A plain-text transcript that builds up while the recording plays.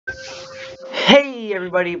Hey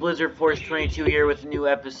everybody, Blizzard Force 22 here with a new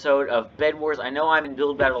episode of Bedwars. I know I'm in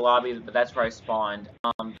Build Battle Lobby, but that's where I spawned.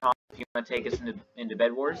 Tom, if you want to take us into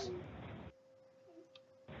Bedwars?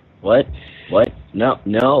 What? No,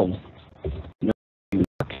 you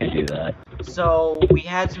can't do that. So, we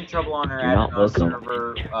had some trouble on our admin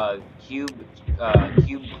server,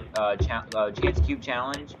 Chance Cube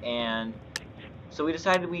Challenge, and so we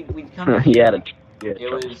decided we'd come yeah,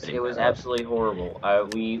 it was absolutely horrible.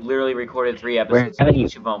 We literally recorded 3 episodes, and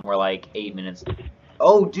each of them were like 8 minutes.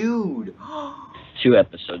 Oh, dude! 2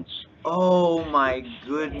 episodes. Oh my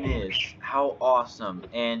goodness, how awesome!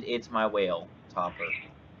 And it's my whale topper.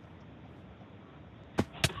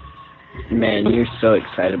 Man, you're so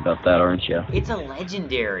excited about that, aren't you? It's a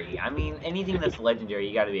legendary. I mean, anything that's legendary,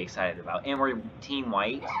 you got to be excited about. And we're Team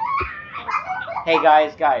White. Hey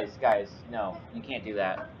guys, no, you can't do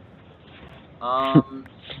that.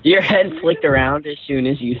 Your head flicked around as soon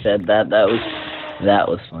as you said that. That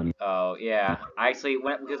was funny. Oh yeah, I actually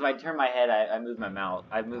because when I turned my head, I moved my mouse.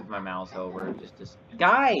 I moved my mouse over just to.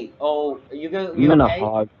 Guy, oh, you go. I'm gonna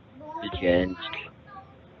hog the gen.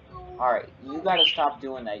 All right, you gotta stop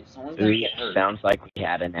doing that. Someone's gonna get hurt. Sounds like we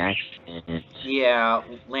had an accident. Yeah,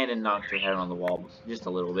 Landon knocked her head on the wall just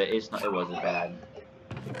a little bit. It wasn't bad.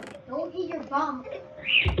 Don't eat your bum.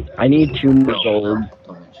 I need 2 more gold.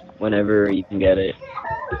 Whenever you can get it.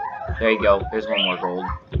 There you go. There's 1 more gold.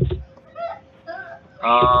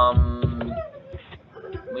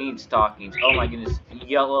 We need stockings. Oh my goodness.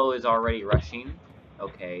 Yellow is already rushing.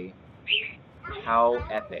 Okay. How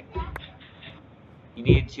epic. You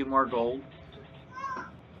needed 2 more gold?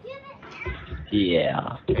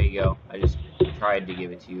 Yeah. There you go. I just tried to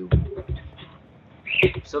give it to you.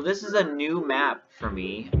 So this is a new map for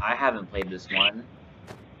me. I haven't played this one.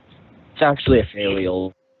 It's actually a fairly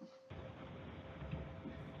old.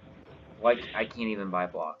 Like, I can't even buy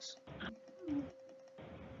blocks.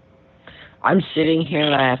 I'm sitting here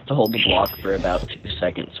and I have to hold the block for about 2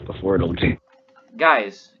 seconds before it'll do.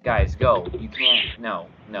 Guys, go. You can't. No.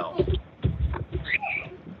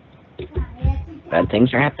 Bad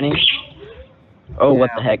things are happening. Oh, yeah.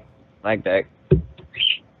 What the heck? Like that.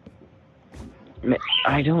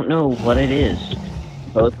 I don't know what it is.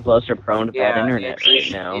 Both of us are prone to bad internet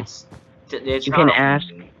right now. You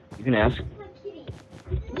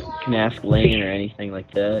can ask Lane or anything like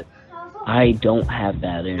that. I don't have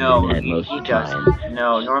bad internet most of the time.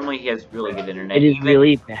 No, normally he has really good internet. It is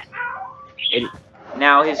really bad.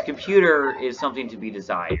 Now, his computer is something to be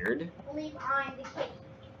desired.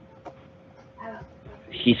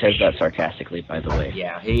 He says that sarcastically, by the way.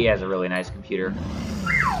 Yeah, he has a really nice computer.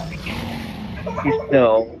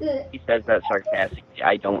 No, he says that sarcastically.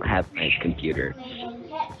 I don't have a nice computer.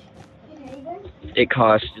 It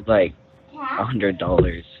cost like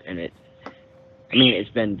 $100, and it's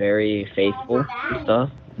been very faithful and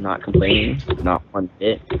stuff. Not complaining, not one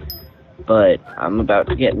bit. But I'm about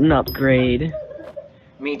to get an upgrade.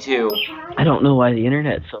 Me too. I don't know why the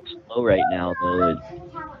internet's so slow right now, though.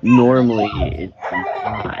 Normally, it's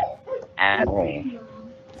not at all.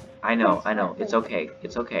 I know. It's okay.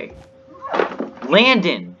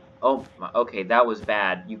 Landon! Oh, okay, that was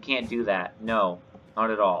bad. You can't do that. No,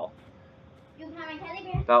 not at all.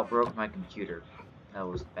 About broke my computer. That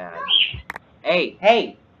was bad.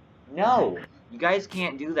 Hey! No! You guys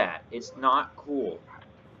can't do that. It's not cool.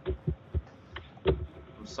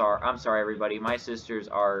 I'm sorry, everybody. My sisters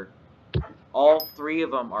are... All 3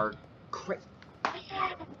 of them are crazy.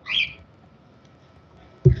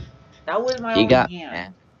 That was my own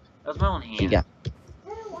hand. That was my own hand.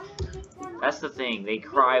 That's the thing. They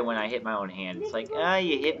cry when I hit my own hand. It's like,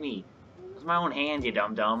 you hit me. It was my own hand, you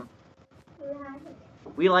dum-dum.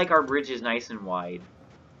 We like our bridges nice and wide.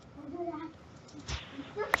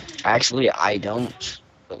 Actually, I don't.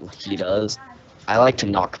 But he does. I like to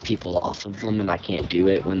knock people off of them, and I can't do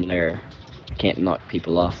it when can't knock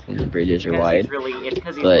people off when the bridges are wide. It's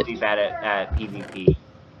because he's really bad at PvP.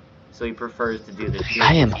 So he prefers to do the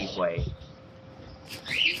PvP way.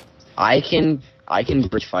 I can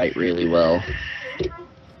bridge fight really well.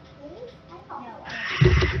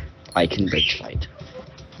 I can bridge fight.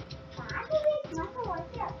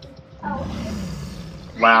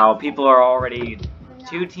 Wow, people are already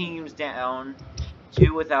 2 teams down,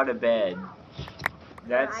 2 without a bed.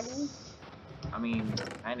 That's, I mean,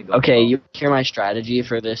 kind of go. Okay, you hear my strategy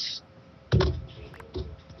for this?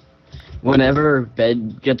 Whenever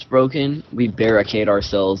bed gets broken, we barricade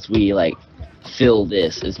ourselves. We like fill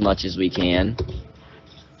this as much as we can,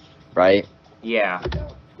 right? Yeah.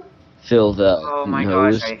 Fill the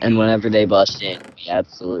nose, and whenever they bust in, we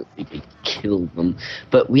absolutely kill them.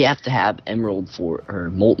 But we have to have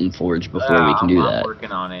Molten Forge before we can do that.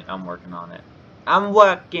 I'm working on it. I'm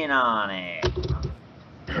working on it.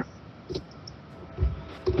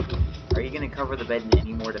 Are you gonna cover the bed in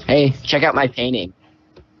any more defense? Hey, check out my painting.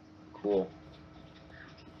 Cool.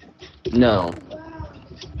 No.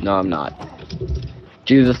 No, I'm not.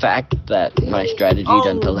 Due to the fact that my strategy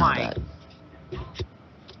doesn't allow that.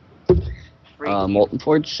 Molten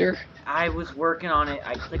Forge, sir? I was working on it.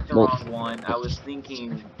 I clicked the wrong one. I was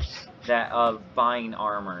thinking that of buying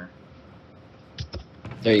armor.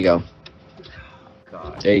 There you go.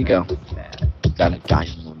 God, there you go. Bad. Got a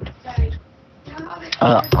diamond.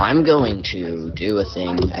 I'm going to do a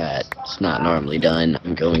thing that's not normally done.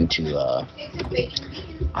 I'm going to,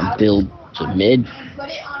 build to mid.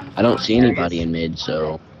 I don't see anybody in mid,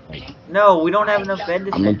 so... No, we don't have enough bed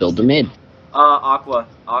defense. I'm gonna build a mid. Aqua.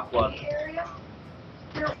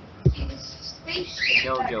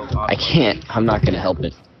 No joke, Aqua. I can't. I'm not gonna help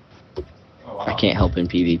it. I can't help in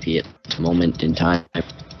PvP at this moment in time.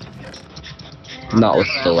 Not with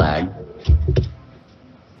the lag.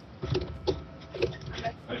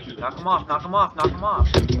 Knock him off, knock him off, knock him off.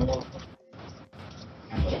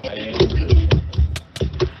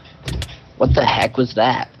 What the heck was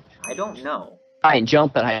that? I don't know. I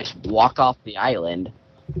jump and I just walk off the island.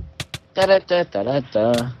 Da da da da da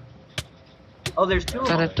da. Oh, there's two of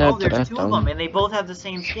them. Oh, there's two of them, and they both have the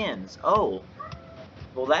same skins. Oh.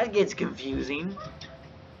 Well, that gets confusing.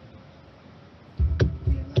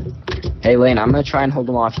 Hey, Lane, I'm gonna try and hold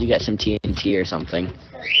them off. You get some TNT or something.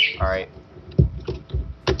 Alright.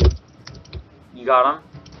 You got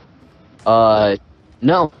him?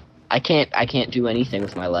 No. I can't do anything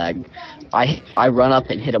with my lag. I run up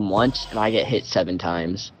and hit him once, and I get hit 7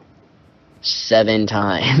 times. 7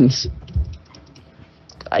 times.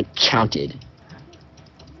 I counted.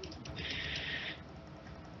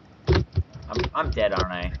 I'm dead,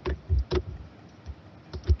 aren't I?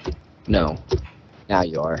 No. Now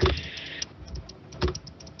you are.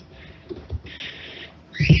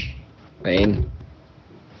 Rain.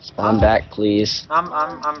 Spawn back, please.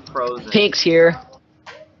 I'm frozen. Pink's here.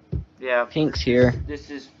 Yeah. Pink's here. This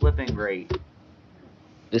is flipping great.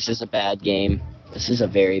 This is a bad game. This is a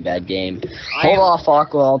very bad game. Hold off,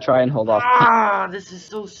 Aqua. I'll try and hold off. Ah, this is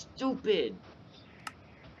so stupid.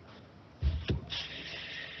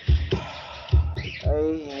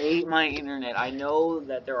 I hate my internet. I know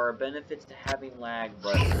that there are benefits to having lag,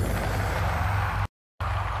 but...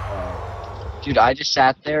 Dude, I just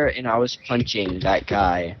sat there and I was punching that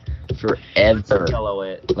guy forever.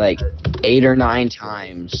 Like, 8 or 9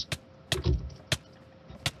 times.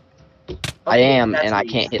 I am, and I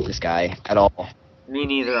can't hit this guy at all. Me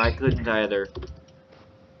neither. I couldn't either.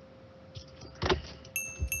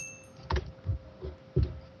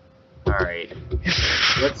 Alright.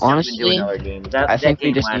 Let's Honestly, jump into another game. I think that game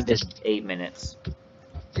we just need lasted 8 minutes.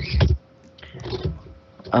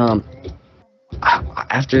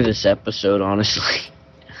 After this episode, honestly,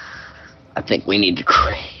 I think we need to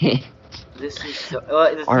quit. This is so,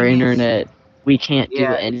 our internet, we can't do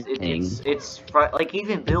anything. It's like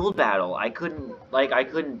even build battle. I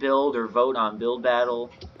couldn't build or vote on build battle.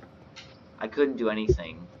 I couldn't do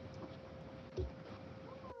anything.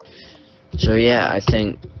 So yeah, I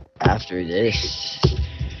think after this,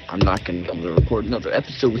 I'm not gonna be able to record another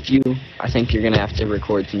episode with you. I think you're gonna have to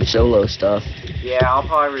record some solo stuff. Yeah, I'll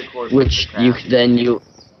probably record. Which you'll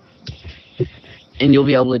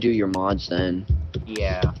be able to do your mods then.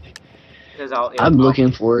 Yeah. Because I'm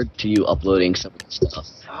looking forward to you uploading some of the stuff.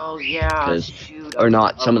 Oh yeah, shoot. Or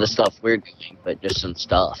not some of the stuff we're doing, but just some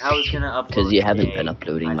stuff. I was gonna upload because you haven't been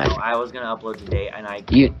uploading much. I was gonna upload today, and I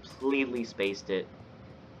completely spaced it.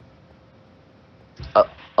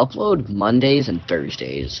 Upload Mondays and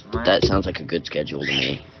Thursdays. That sounds like a good schedule to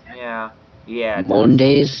me. Yeah. Yeah.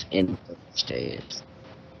 Mondays and Thursdays.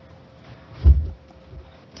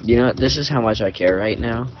 You know, this is how much I care right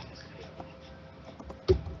now.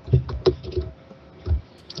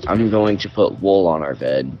 I'm going to put wool on our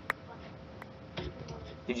bed.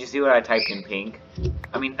 Did you see what I typed in pink?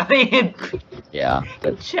 I mean, yeah.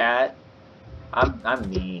 In chat. I'm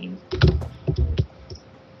mean.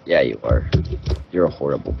 Yeah, you are. You're a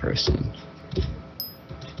horrible person.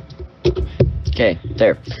 Okay,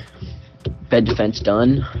 there. Bed defense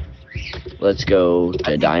done. Let's go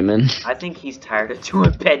to diamond. I think he's tired of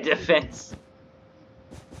doing bed defense.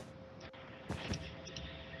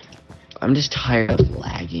 I'm just tired of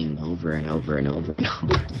lagging over and over and over and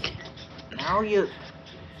over again. Now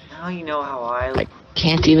you know how I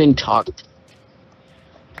can't even talk.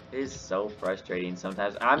 It is so frustrating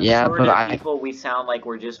sometimes. I'm sure that people, we sound like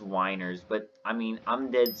we're just whiners, but I mean,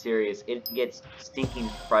 I'm dead serious. It gets stinking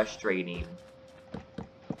frustrating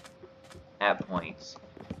at points.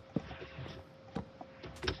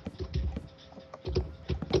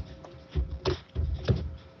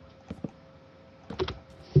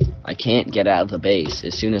 can't get out of the base.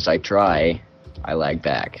 As soon as I try, I lag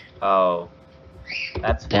back. Oh.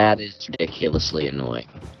 That is ridiculously annoying.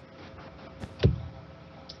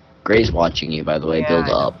 Gray's watching you, by the way. Yeah, Build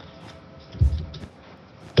up.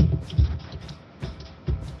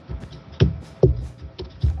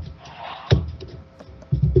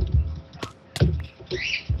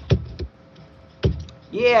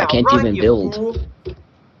 Yeah, I can't even build. Fool.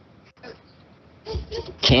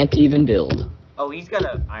 Can't even build. Oh, he's got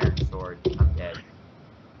an iron sword. I'm dead.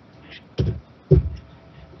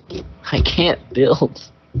 I can't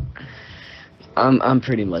build. I'm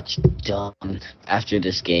pretty much done after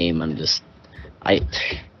this game.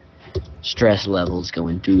 Stress levels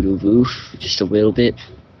going through the roof just a little bit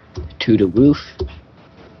to the roof.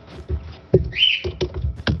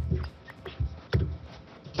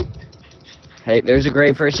 Hey, there's a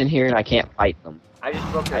gray person here and I can't fight them. I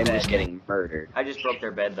just broke their bed. I'm just getting murdered. I just broke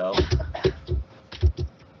their bed though.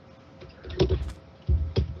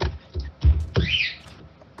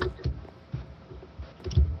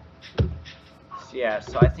 Yeah,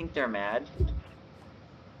 so I think they're mad. You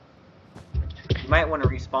might want to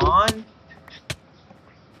respawn.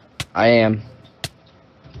 I am.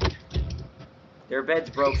 Their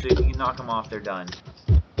bed's broke, so if you can knock them off, they're done.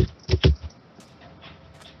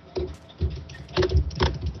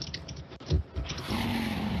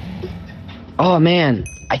 Oh man,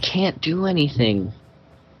 I can't do anything.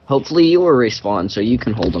 Hopefully you will respawn so you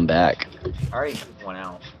can hold them back. I already took one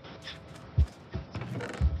out.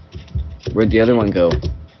 Where'd the other one go?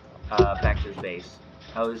 Back to his base.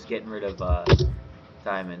 I was getting rid of,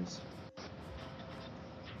 diamonds.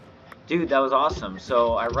 Dude, that was awesome.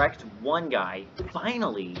 So, I wrecked one guy.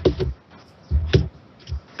 Finally!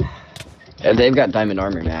 And they've got diamond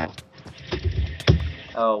armor now.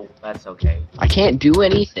 Oh, that's okay. I can't do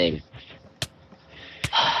anything.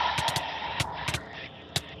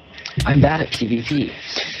 I'm bad at PvP.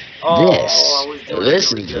 Oh,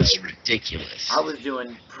 This is just ridiculous. I was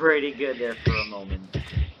doing pretty good there for a moment.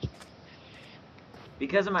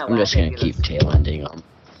 Because of my lag, I'm just gonna keep tail ending them.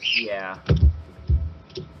 Yeah.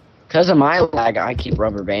 Because of my lag, I keep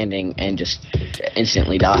rubber banding and just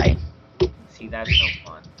instantly die. See, that's no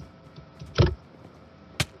fun.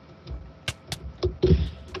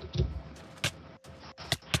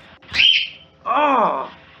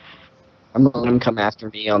 Oh! I'm gonna let him come after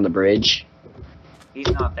me on the bridge. He's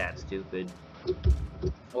not that stupid.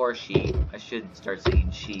 Or she. I should start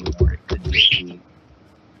saying she more. It could be a she.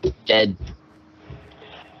 Dead.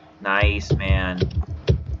 Nice, man.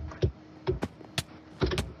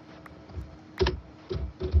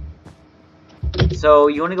 So,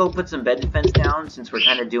 you want to go put some bed defense down since we're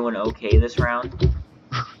kind of doing okay this round?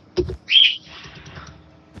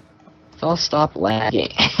 So I'll stop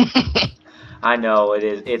lagging. I know, it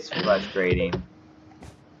is. It's frustrating.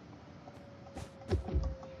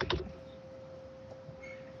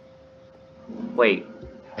 Wait.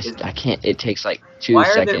 I can't. It takes like 2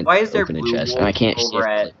 seconds why is to there open a blue chest, and I can't over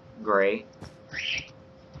at shift. gray?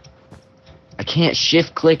 I can't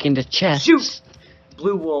shift click into chests. Shoot!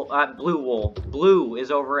 Blue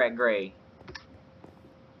is over at gray.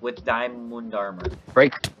 With diamond armor.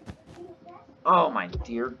 Break. Oh my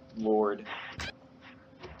dear lord.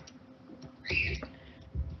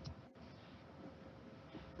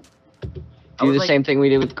 Do the same thing we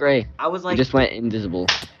did with gray. I was like, he just went invisible.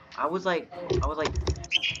 I was like.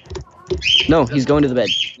 No, he's going to the bed.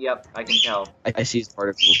 Yep, I can tell. I see his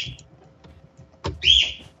particles.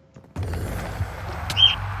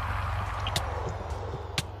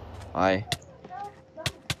 Hi.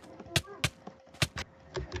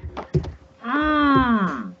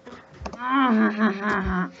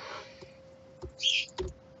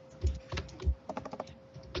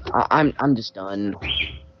 I'm just done.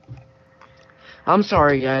 I'm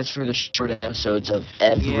sorry, guys, for the short episodes of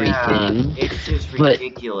everything. Yeah, it's just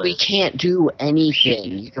ridiculous. But we can't do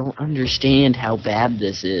anything. You don't understand how bad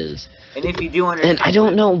this is. And if you do understand, and I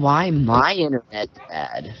don't know why my internet's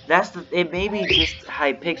bad. It may be just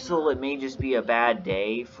Hypixel. It may just be a bad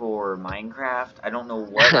day for Minecraft. I don't know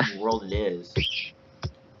what in the world it is.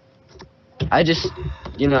 I just,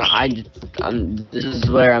 this is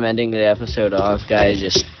where I'm ending the episode off,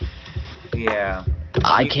 guys. Yeah.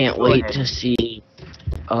 I can't wait to see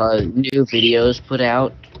new videos put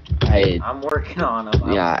out. I'm working on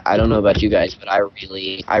them. Yeah, I don't know about you guys, but I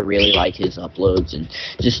really like his uploads and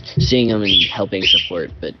just seeing him and helping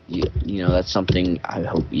support. But you know that's something I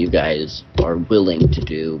hope you guys are willing to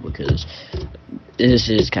do, because this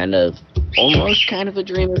is almost kind of a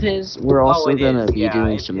dream of his. We're also gonna be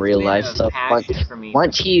doing some real life stuff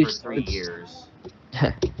once he for 3 years.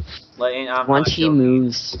 once he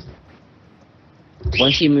moves.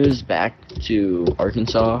 once he moves back to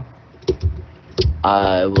Arkansas,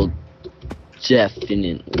 I will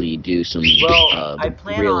definitely do some I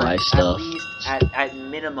plan real on life stuff. at least at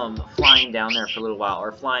minimum flying down there for a little while,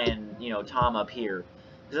 or flying, you know, Tom up here,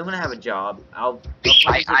 because I'm gonna have a job. I'll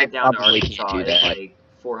probably take it down to Arkansas. It's like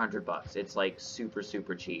 $400. It's like super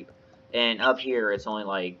cheap, and up here it's only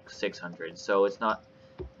like 600. So it's not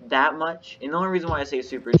that much. And the only reason why I say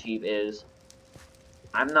super cheap is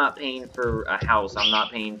I'm not paying for a house. I'm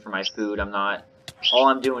not paying for my food. All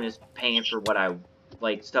I'm doing is paying for what I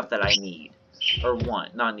like, stuff that I need. Or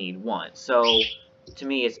want, not need, want. So, to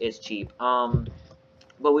me, it's cheap.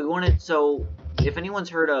 But we wanted, so, if anyone's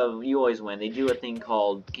heard of You Always Win, they do a thing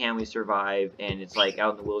called Can We Survive, and it's like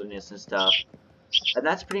out in the wilderness and stuff. And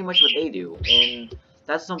that's pretty much what they do. And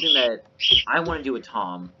that's something that I want to do with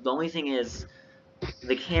Tom. The only thing is,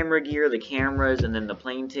 the camera gear, the cameras, and then the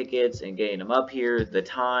plane tickets, and getting them up here, the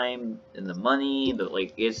time, and the money,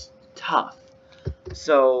 it's tough.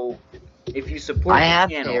 So, if you support the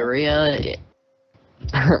channel... an area...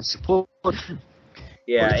 support.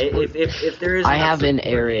 Yeah, if there is... I have an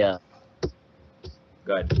area.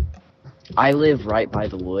 Good. I live right by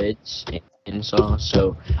the woods in Arkansas,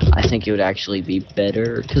 so I think it would actually be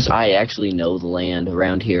better, because I actually know the land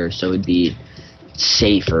around here, so it'd be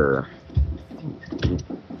safer.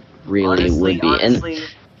 Really would be. Honestly, and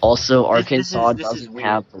also, Arkansas doesn't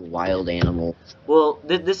have the wild animals. Well,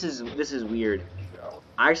 this is weird.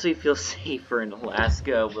 I actually feel safer in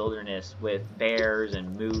Alaska wilderness with bears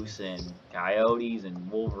and moose and coyotes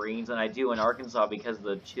and wolverines than I do in Arkansas because of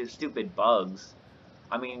the stupid bugs.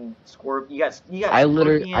 I mean, you got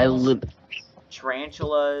scorpions,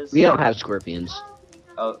 tarantulas. We don't have scorpions.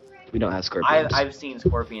 Oh, we don't have scorpions. I've seen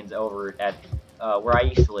scorpions over at where I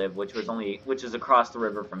used to live, which is across the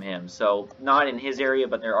river from him. So not in his area,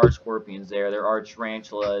 but there are scorpions there. There are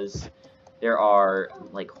tarantulas. There are,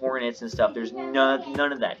 like, hornets and stuff. There's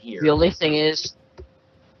none of that here. The only thing is,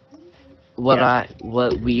 what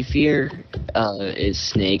we fear is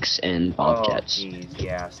snakes and bobcats. Oh, jeez,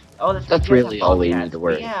 yes. Oh, that's really all we need to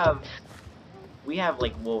worry. We have,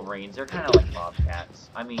 like, wolverines. They're kind of like bobcats.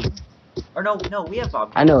 I mean, or no, we have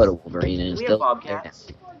bobcats. I know what a wolverine is. We have bobcats.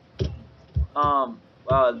 Or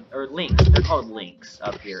lynx. They're called lynx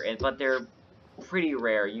up here, but they're pretty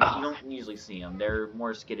rare. You don't usually see them. They're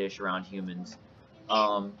more skittish around humans.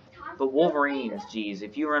 But wolverines, geez,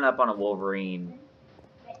 if you run up on a wolverine,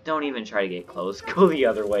 don't even try to get close. Go the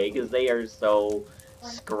other way, because they are so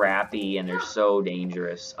scrappy and they're so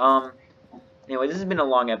dangerous. Anyway, this has been a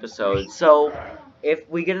long episode. So, if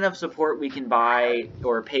we get enough support, we can buy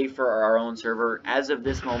or pay for our own server. As of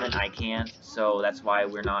this moment, I can't, so that's why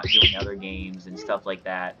we're not doing other games and stuff like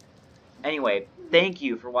that. Anyway, thank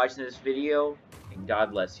you for watching this video, and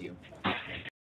God bless you.